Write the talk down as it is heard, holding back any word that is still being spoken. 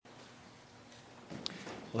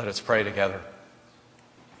Let us pray together.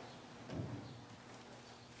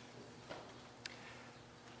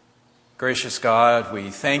 Gracious God,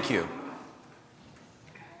 we thank you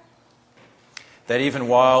that even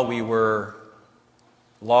while we were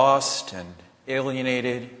lost and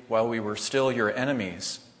alienated, while we were still your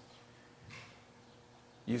enemies,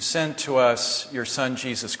 you sent to us your Son,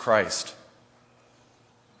 Jesus Christ,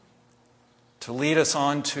 to lead us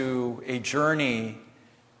on to a journey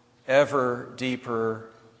ever deeper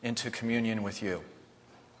into communion with you.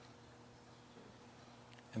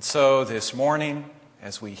 And so this morning,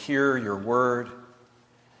 as we hear your word,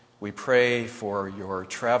 we pray for your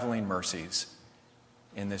traveling mercies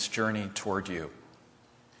in this journey toward you.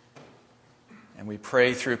 And we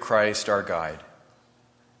pray through Christ our guide.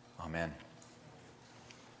 Amen.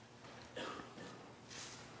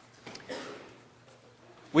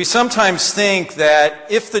 We sometimes think that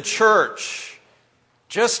if the church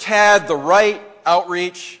just had the right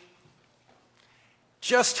outreach,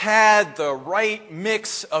 just had the right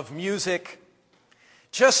mix of music,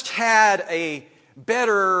 just had a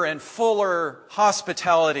better and fuller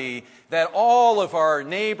hospitality, that all of our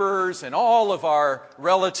neighbors and all of our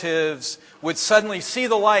relatives would suddenly see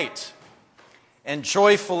the light and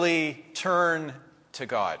joyfully turn to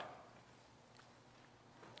God.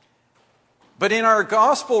 But in our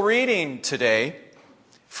gospel reading today,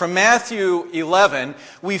 from Matthew 11,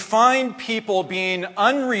 we find people being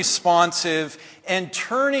unresponsive and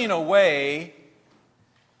turning away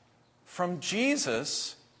from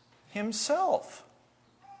Jesus himself.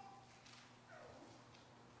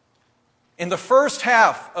 In the first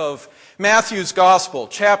half of Matthew's gospel,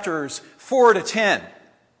 chapters 4 to 10,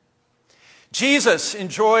 Jesus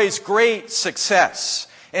enjoys great success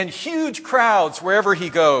and huge crowds wherever he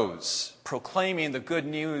goes, proclaiming the good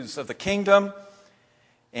news of the kingdom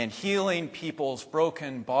and healing people's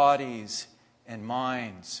broken bodies and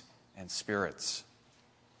minds and spirits.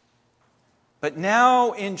 But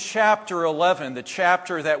now in chapter 11, the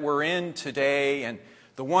chapter that we're in today, and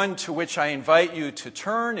the one to which I invite you to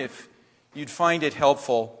turn if you'd find it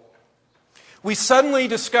helpful, we suddenly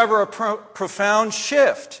discover a profound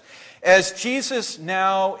shift as Jesus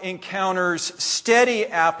now encounters steady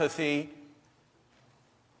apathy,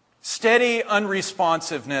 steady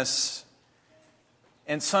unresponsiveness,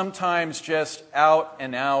 and sometimes just out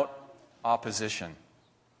and out opposition.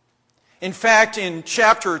 In fact, in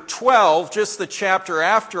chapter 12, just the chapter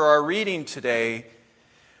after our reading today,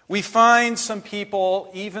 we find some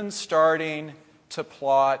people even starting to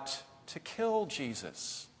plot to kill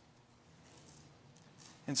Jesus.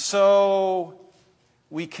 And so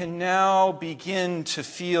we can now begin to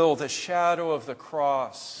feel the shadow of the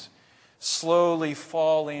cross slowly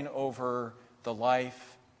falling over the life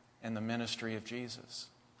and the ministry of Jesus.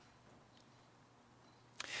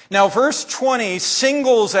 Now, verse 20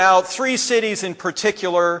 singles out three cities in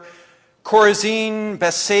particular: Chorazin,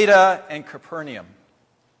 Bethsaida, and Capernaum.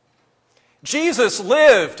 Jesus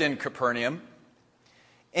lived in Capernaum,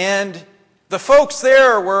 and the folks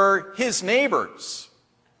there were his neighbors.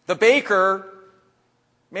 The baker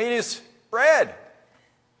made his bread.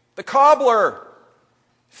 The cobbler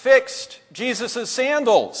fixed Jesus'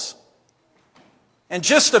 sandals. And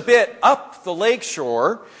just a bit up the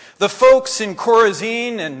lakeshore, the folks in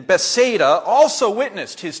Chorazin and Bethsaida also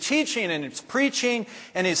witnessed his teaching and his preaching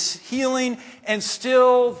and his healing, and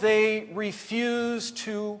still they refused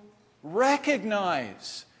to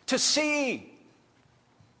recognize, to see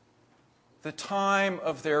the time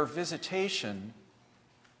of their visitation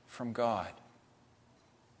from God.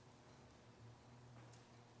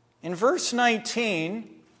 In verse 19,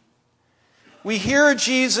 we hear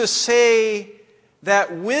Jesus say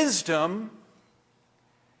that wisdom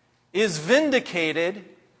is vindicated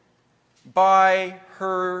by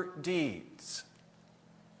her deeds.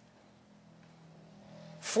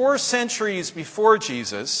 4 centuries before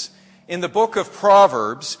Jesus, in the book of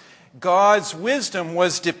Proverbs, God's wisdom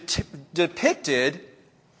was depicted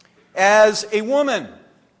as a woman,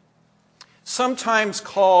 sometimes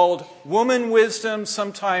called woman wisdom,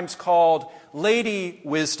 sometimes called lady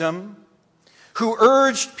wisdom, who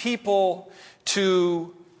urged people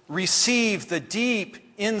to receive the deep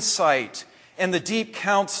insight and the deep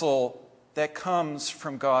counsel that comes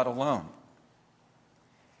from God alone.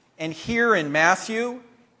 And here in Matthew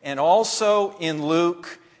and also in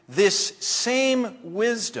Luke, this same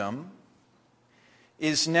wisdom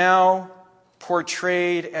is now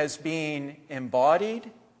portrayed as being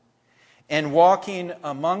embodied and walking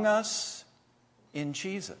among us in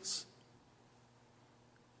Jesus.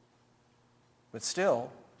 But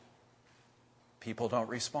still, people don't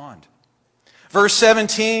respond. Verse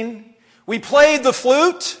 17, we played the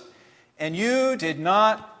flute and you did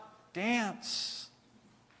not dance.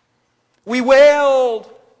 We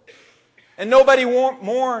wailed, and nobody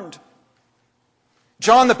mourned.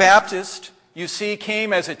 John the Baptist, you see,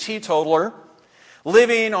 came as a teetotaler,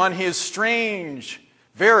 living on his strange,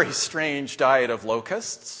 very strange diet of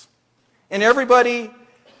locusts, and everybody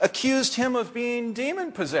accused him of being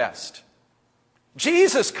demon-possessed.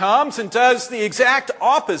 Jesus comes and does the exact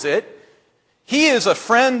opposite. He is a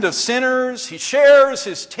friend of sinners. He shares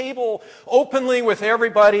his table openly with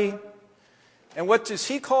everybody. And what is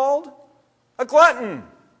he called? A glutton.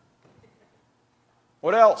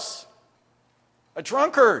 What else? A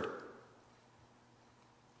drunkard.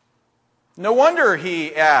 No wonder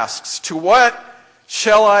he asks, "To what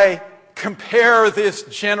shall I compare this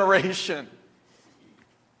generation?"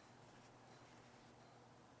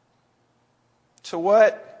 To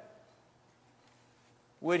what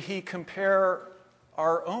would he compare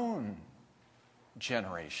our own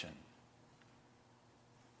generation?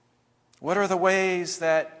 What are the ways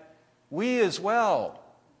that we as well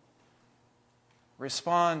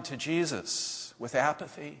respond to Jesus with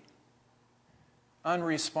apathy,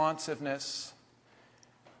 unresponsiveness,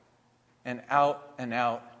 and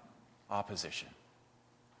out opposition?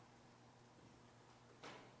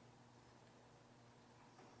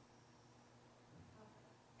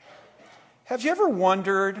 Have you ever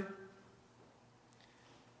wondered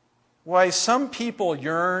why some people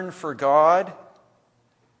yearn for God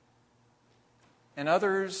and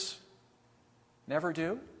others never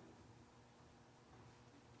do?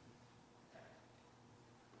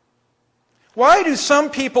 Why do some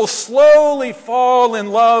people slowly fall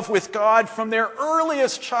in love with God from their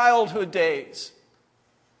earliest childhood days?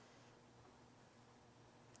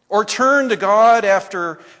 Or turn to God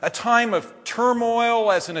after a time of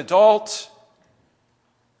turmoil as an adult,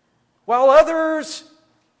 while others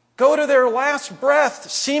go to their last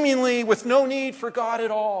breath seemingly with no need for God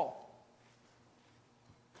at all?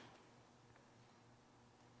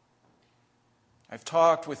 I've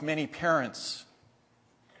talked with many parents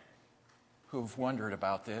who've wondered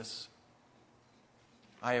about this.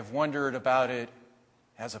 I have wondered about it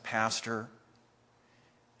as a pastor,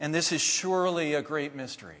 and this is surely a great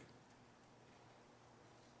mystery.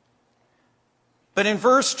 But in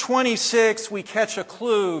verse 26, we catch a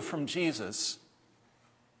clue from Jesus.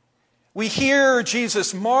 We hear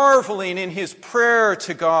Jesus marveling in his prayer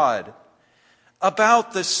to God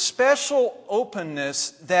about the special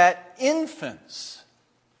openness that infants,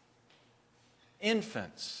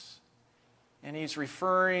 and he's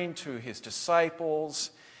referring to his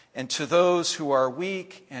disciples and to those who are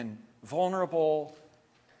weak and vulnerable,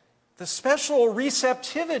 the special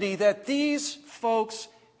receptivity that these folks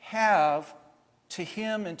have to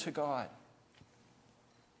him and to God.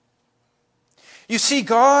 You see,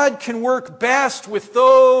 God can work best with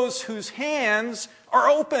those whose hands are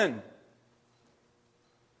open.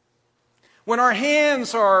 When our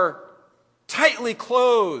hands are tightly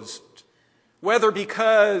closed, whether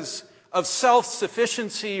because of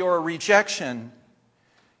self-sufficiency or rejection,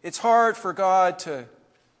 it's hard for God to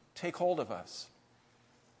take hold of us.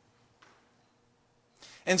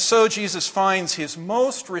 And so Jesus finds his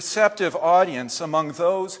most receptive audience among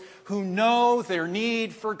those who know their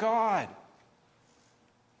need for God.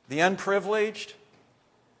 The unprivileged,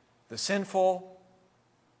 the sinful,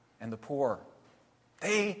 and the poor.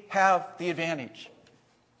 They have the advantage.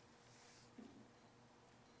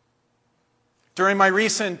 During my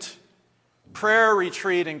recent prayer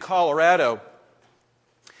retreat in Colorado,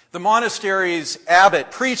 the monastery's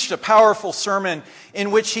abbot preached a powerful sermon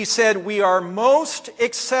in which he said, "We are most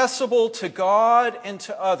accessible to God and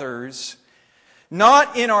to others,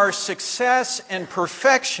 not in our success and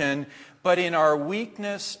perfection, but in our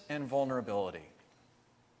weakness and vulnerability."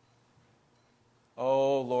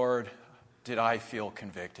 Oh, Lord, did I feel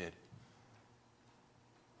convicted.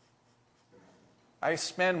 I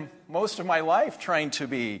spend most of my life trying to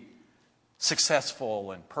be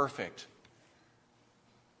successful and perfect.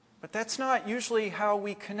 But that's not usually how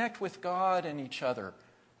we connect with God and each other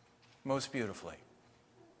most beautifully.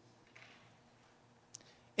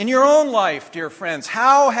 In your own life, dear friends,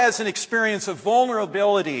 how has an experience of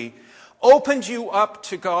vulnerability opened you up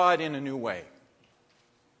to God in a new way?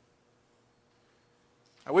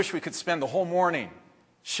 I wish we could spend the whole morning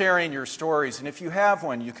sharing your stories, and if you have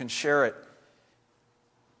one, you can share it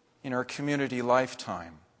in our community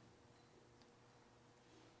lifetime.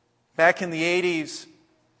 Back in the 80s,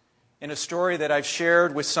 in a story that I've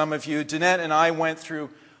shared with some of you, Danette and I went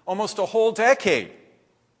through almost a whole decade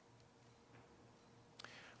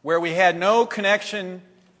where we had no connection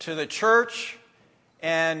to the church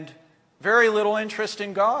and very little interest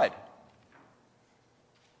in God.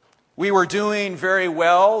 We were doing very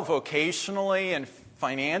well vocationally and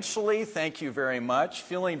financially, thank you very much,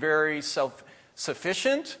 feeling very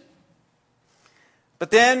self-sufficient. But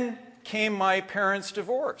then came my parents'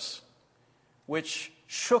 divorce, which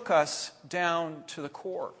shook us down to the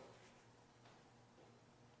core.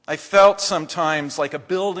 I felt sometimes like a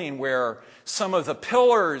building where some of the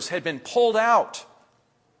pillars had been pulled out.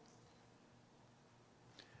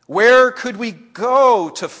 Where could we go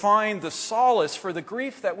to find the solace for the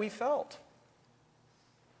grief that we felt?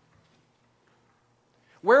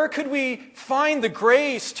 Where could we find the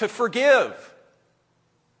grace to forgive?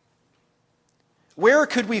 Where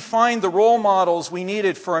could we find the role models we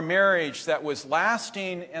needed for a marriage that was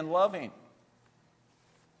lasting and loving?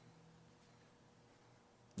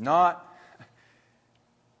 Not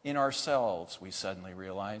in ourselves, we suddenly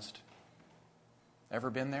realized. Ever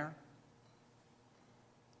been there?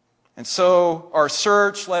 And so our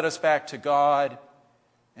search led us back to God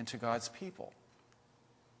and to God's people.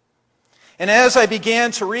 And as I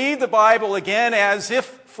began to read the Bible again, as if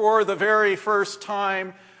for the very first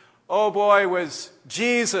time, oh boy, was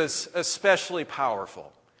Jesus especially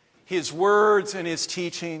powerful. His words and his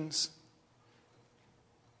teachings.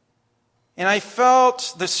 And I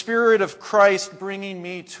felt the Spirit of Christ bringing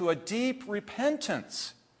me to a deep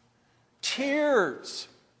repentance, tears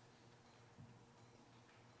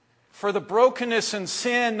for the brokenness and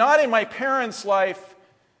sin, not in my parents' life,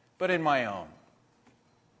 but in my own.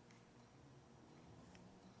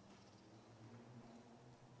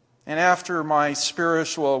 And after my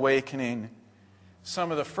spiritual awakening, some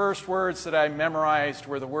of the first words that I memorized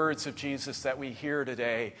were the words of Jesus that we hear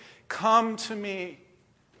today. Come to me,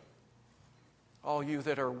 all you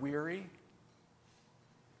that are weary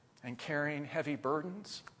and carrying heavy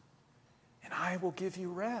burdens, and I will give you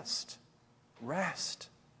rest. Rest.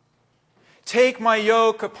 Take my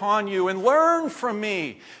yoke upon you and learn from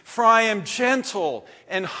me, for I am gentle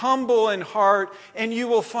and humble in heart, and you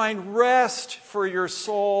will find rest for your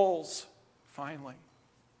souls, finally.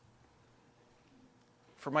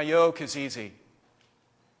 For my yoke is easy,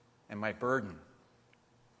 and my burden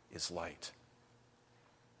is light.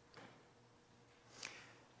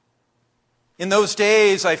 In those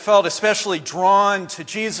days, I felt especially drawn to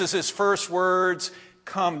Jesus' first words,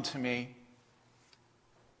 come to me.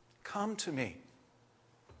 Come to me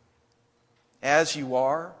as you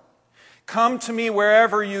are. Come to me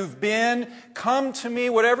wherever you've been. Come to me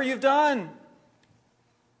whatever you've done.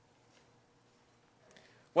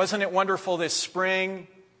 Wasn't it wonderful this spring?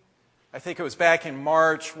 I think it was back in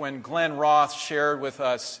March when Glenn Roth shared with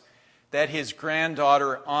us that his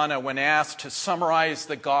granddaughter Anna, when asked to summarize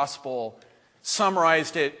the gospel,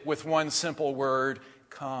 summarized it with one simple word,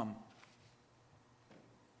 come.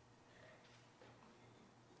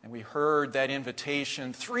 And we heard that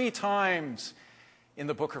invitation 3 times in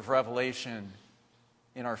the book of Revelation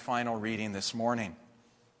in our final reading this morning.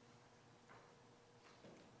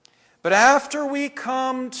 But after we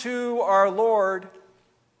come to our Lord,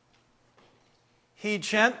 He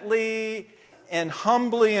gently and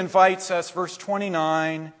humbly invites us, verse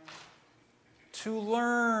 29, to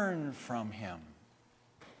learn from Him.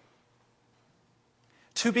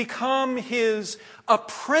 To become His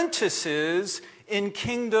apprentices in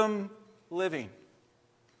kingdom living.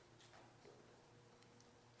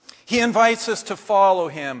 He invites us to follow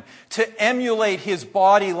Him, to emulate His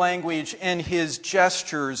body language and His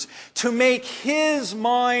gestures, to make His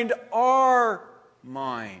mind our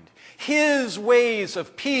mind, His ways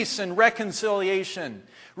of peace and reconciliation,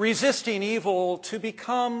 resisting evil, to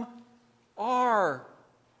become our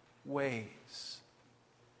ways.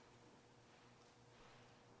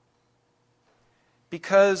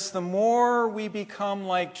 Because the more we become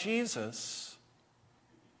like Jesus,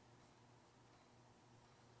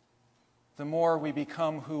 the more we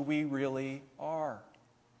become who we really are.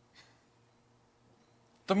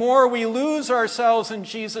 The more we lose ourselves in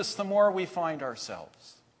Jesus, the more we find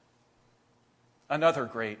ourselves. Another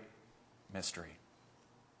great mystery.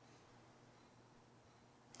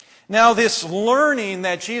 Now, this learning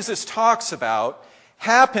that Jesus talks about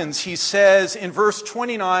happens, he says in verse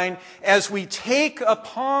 29, as we take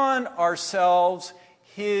upon ourselves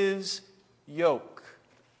His yoke.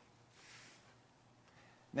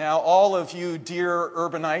 Now, all of you dear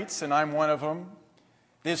urbanites, and I'm one of them,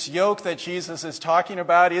 this yoke that Jesus is talking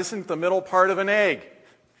about isn't the middle part of an egg.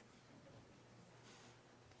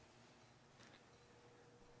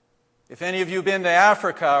 If any of you have been to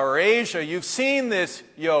Africa or Asia, you've seen this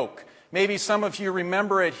yoke. Maybe some of you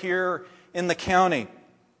remember it here in the county.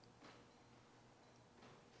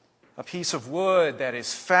 A piece of wood that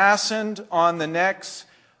is fastened on the necks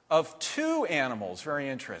of 2 animals. Very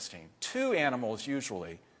interesting. 2 animals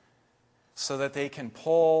usually. so that they can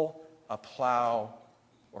pull a plow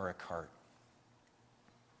or a cart.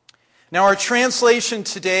 Now, our translation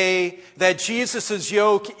today that Jesus'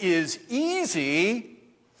 yoke is easy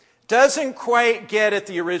doesn't quite get at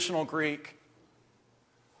the original Greek.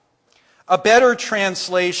 A better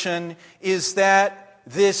translation is that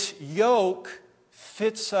this yoke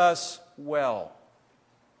fits us well.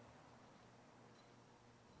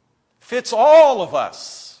 Fits all of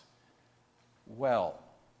us well.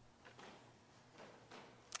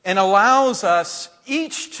 And allows us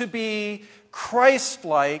each to be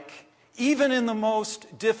Christ-like, even in the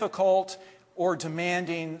most difficult or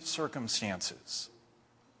demanding circumstances.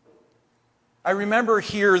 I remember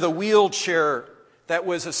here the wheelchair that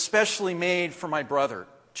was especially made for my brother,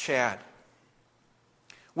 Chad,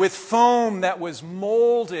 with foam that was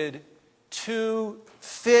molded to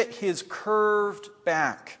fit his curved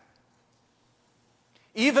back.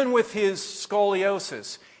 Even with his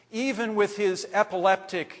scoliosis, even with his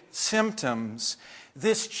epileptic symptoms,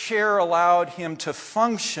 this chair allowed him to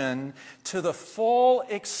function to the full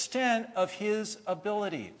extent of his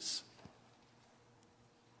abilities.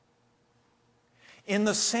 In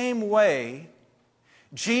the same way,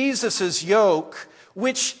 Jesus' yoke,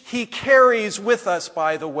 which he carries with us,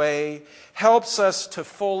 by the way, helps us to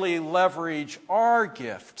fully leverage our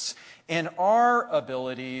gifts and our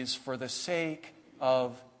abilities for the sake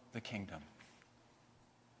of the kingdom.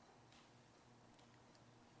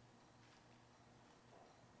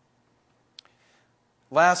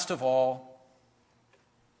 Last of all,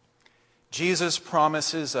 Jesus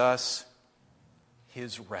promises us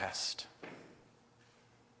his rest.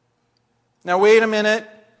 Now, wait a minute.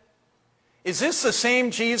 Is this the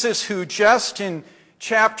same Jesus who just in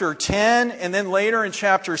chapter 10 and then later in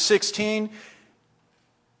chapter 16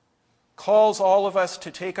 calls all of us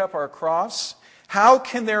to take up our cross? How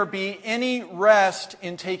can there be any rest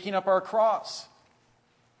in taking up our cross?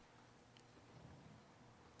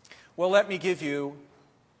 Well, let me give you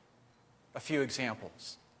a few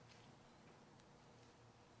examples.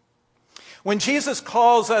 When Jesus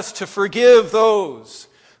calls us to forgive those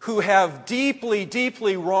who have deeply,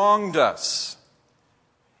 deeply wronged us,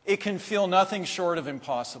 it can feel nothing short of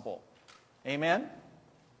impossible. Amen?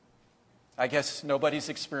 I guess nobody's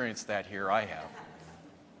experienced that here. I have.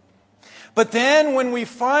 But then when we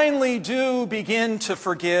finally do begin to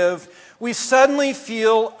forgive, we suddenly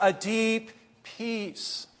feel a deep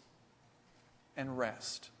peace and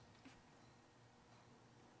rest.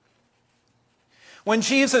 When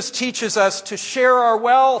Jesus teaches us to share our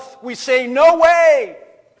wealth, we say, "No way!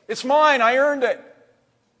 It's mine, I earned it."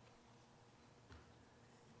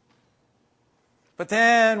 But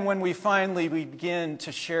then when we finally begin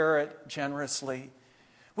to share it generously,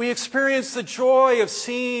 we experience the joy of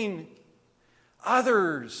seeing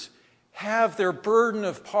others have their burden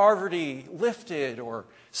of poverty lifted or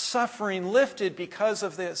suffering lifted because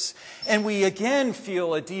of this. And we again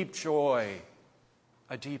feel a deep joy,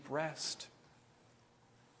 a deep rest.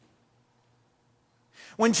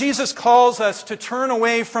 When Jesus calls us to turn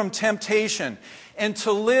away from temptation and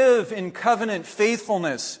to live in covenant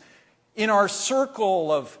faithfulness in our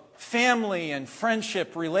circle of family and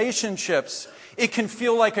friendship relationships, it can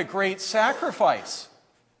feel like a great sacrifice,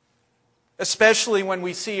 especially when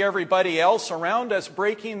we see everybody else around us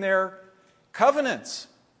breaking their covenants.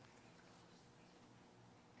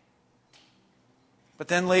 But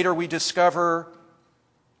then later we discover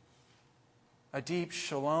a deep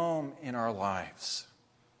shalom in our lives,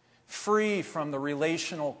 free from the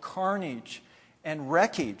relational carnage and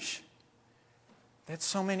wreckage that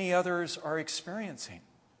so many others are experiencing.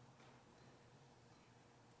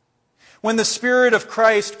 When the Spirit of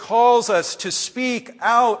Christ calls us to speak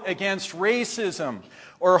out against racism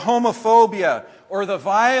or homophobia or the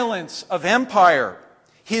violence of empire,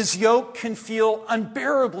 his yoke can feel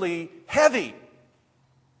unbearably heavy.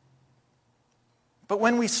 But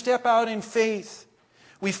when we step out in faith,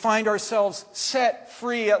 we find ourselves set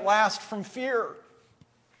free at last from fear.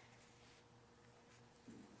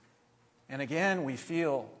 And again, we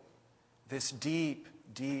feel this deep,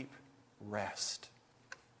 deep rest.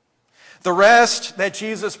 The rest that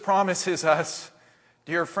Jesus promises us,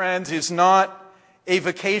 dear friends, is not a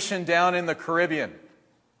vacation down in the Caribbean.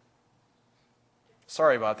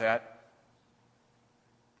 Sorry about that.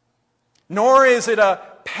 Nor is it a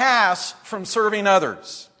pass from serving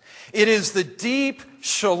others. It is the deep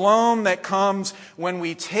shalom that comes when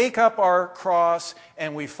we take up our cross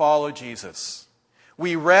and we follow Jesus.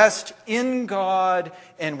 We rest in God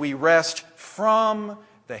and we rest from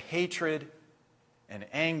the hatred and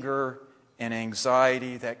anger and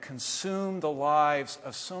anxiety that consume the lives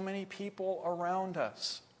of so many people around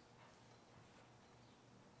us.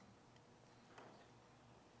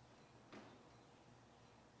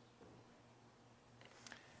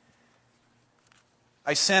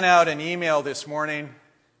 I sent out an email this morning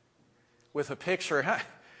with a picture.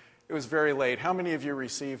 It was very late. How many of you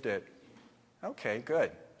received it? Okay,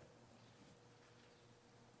 good.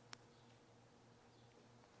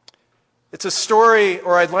 It's a story,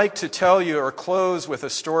 or I'd like to tell you or close with a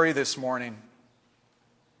story this morning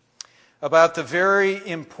about the very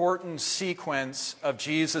important sequence of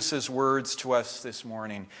Jesus' words to us this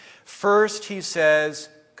morning. First, he says,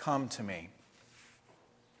 "Come to me."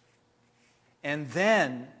 And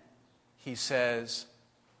then he says,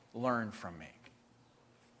 "Learn from me."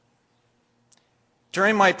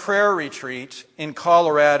 During my prayer retreat in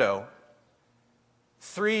Colorado,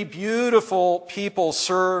 3 beautiful people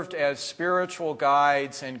served as spiritual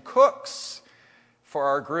guides and cooks for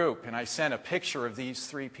our group, and I sent a picture of these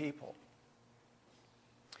 3 people.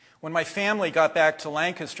 When my family got back to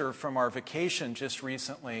Lancaster from our vacation just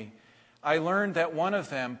recently, I learned that one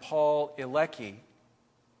of them, Paul Ilecki,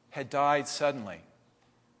 had died suddenly,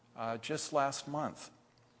 just last month,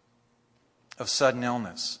 of sudden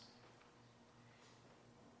illness.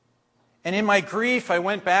 And in my grief, I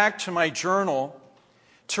went back to my journal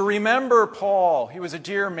to remember Paul. He was a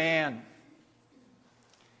dear man.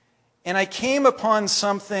 And I came upon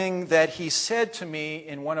something that he said to me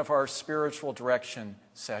in one of our spiritual direction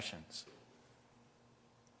sessions.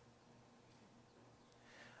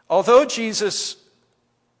 Although Jesus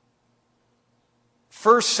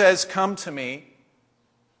first says, "Come to me,"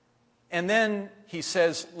 and then he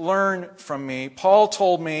says, "Learn from me," Paul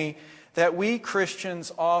told me that we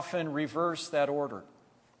Christians often reverse that order.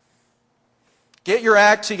 Get your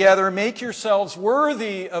act together, make yourselves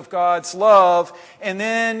worthy of God's love, and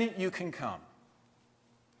then you can come.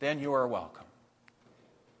 Then you are welcome.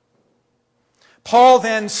 Paul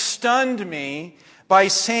then stunned me by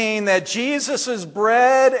saying that Jesus'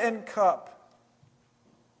 bread and cup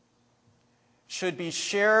should be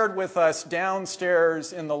shared with us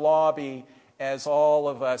downstairs in the lobby as all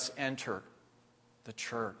of us enter the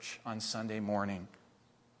church on Sunday morning.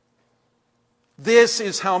 This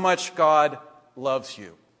is how much God loves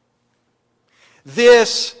you.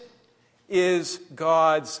 This is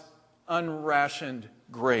God's unrationed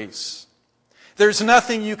grace. There's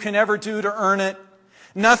nothing you can ever do to earn it,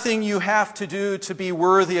 nothing you have to do to be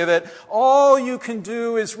worthy of it. All you can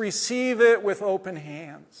do is receive it with open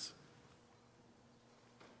hands.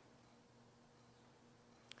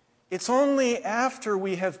 It's only after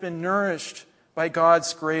we have been nourished by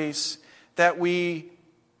God's grace that we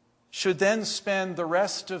should then spend the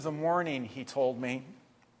rest of the morning, he told me,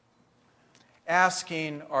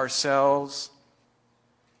 asking ourselves,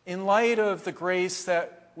 in light of the grace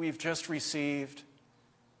that we've just received,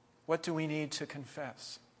 what do we need to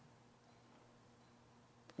confess?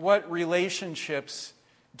 What relationships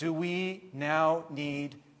do we now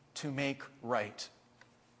need to make right?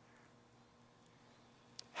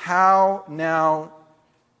 How now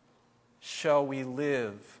shall we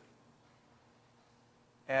live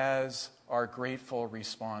as our grateful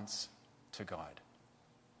response to God?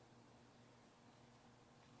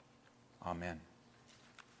 Amen.